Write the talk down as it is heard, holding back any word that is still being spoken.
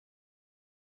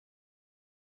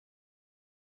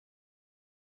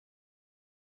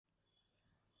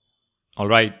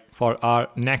Alright, for our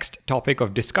next topic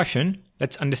of discussion,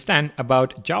 let's understand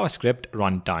about JavaScript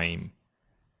Runtime.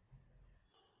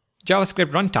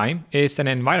 JavaScript Runtime is an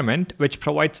environment which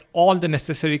provides all the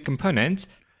necessary components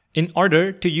in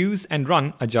order to use and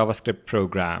run a JavaScript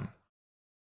program.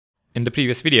 In the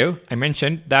previous video, I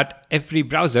mentioned that every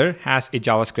browser has a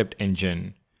JavaScript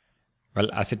engine. Well,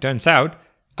 as it turns out,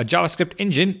 a JavaScript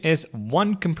engine is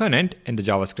one component in the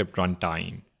JavaScript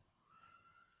runtime.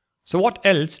 So what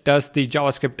else does the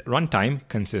JavaScript runtime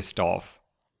consist of?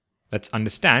 Let's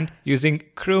understand using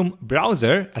Chrome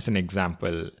browser as an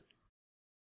example.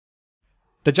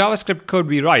 The JavaScript code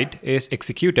we write is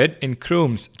executed in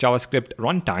Chrome's JavaScript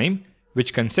runtime,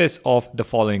 which consists of the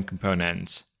following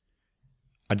components: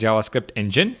 a JavaScript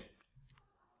engine,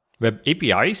 web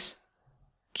APIs,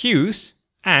 queues,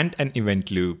 and an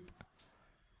event loop.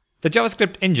 The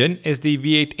JavaScript engine is the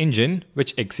V8 engine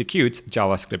which executes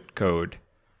JavaScript code.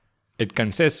 It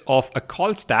consists of a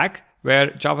call stack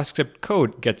where JavaScript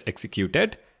code gets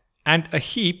executed, and a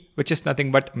heap which is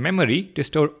nothing but memory to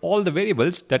store all the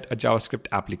variables that a JavaScript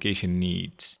application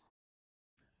needs.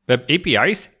 Web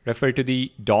APIs refer to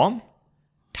the DOM,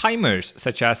 timers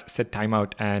such as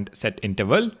setTimeout and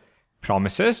setInterval,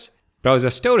 promises, browser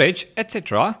storage,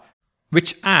 etc.,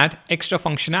 which add extra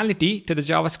functionality to the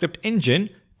JavaScript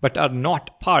engine but are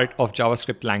not part of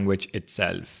JavaScript language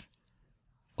itself.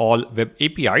 All web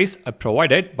APIs are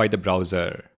provided by the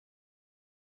browser.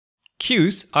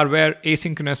 Queues are where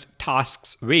asynchronous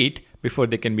tasks wait before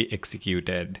they can be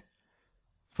executed.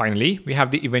 Finally, we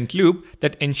have the event loop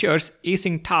that ensures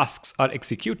async tasks are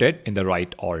executed in the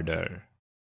right order.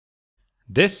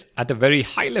 This, at a very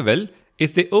high level,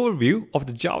 is the overview of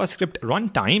the JavaScript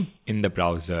runtime in the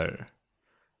browser.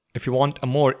 If you want a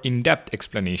more in-depth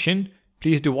explanation,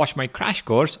 please do watch my crash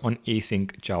course on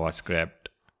async JavaScript.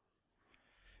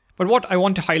 But what I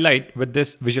want to highlight with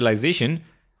this visualization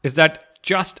is that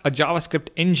just a JavaScript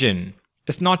engine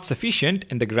is not sufficient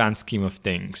in the grand scheme of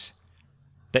things.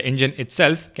 The engine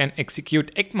itself can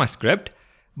execute ECMAScript,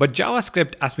 but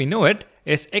JavaScript as we know it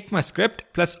is ECMAScript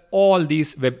plus all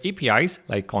these web APIs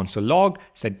like console log,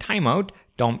 setTimeout,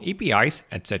 DOM APIs,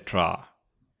 etc.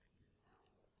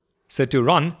 So to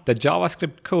run the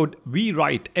JavaScript code we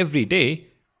write every day,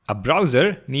 a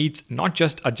browser needs not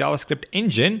just a JavaScript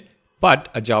engine, but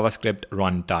a JavaScript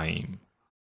runtime.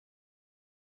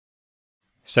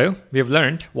 So we have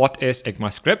learned what is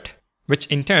ECMAScript, which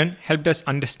in turn helped us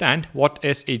understand what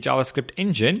is a JavaScript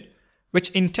engine, which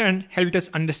in turn helped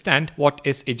us understand what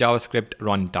is a JavaScript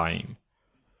runtime.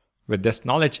 With this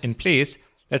knowledge in place,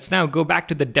 let's now go back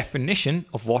to the definition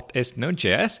of what is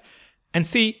Node.js and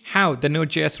see how the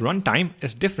Node.js runtime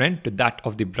is different to that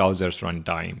of the browser's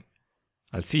runtime.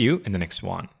 I'll see you in the next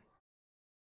one.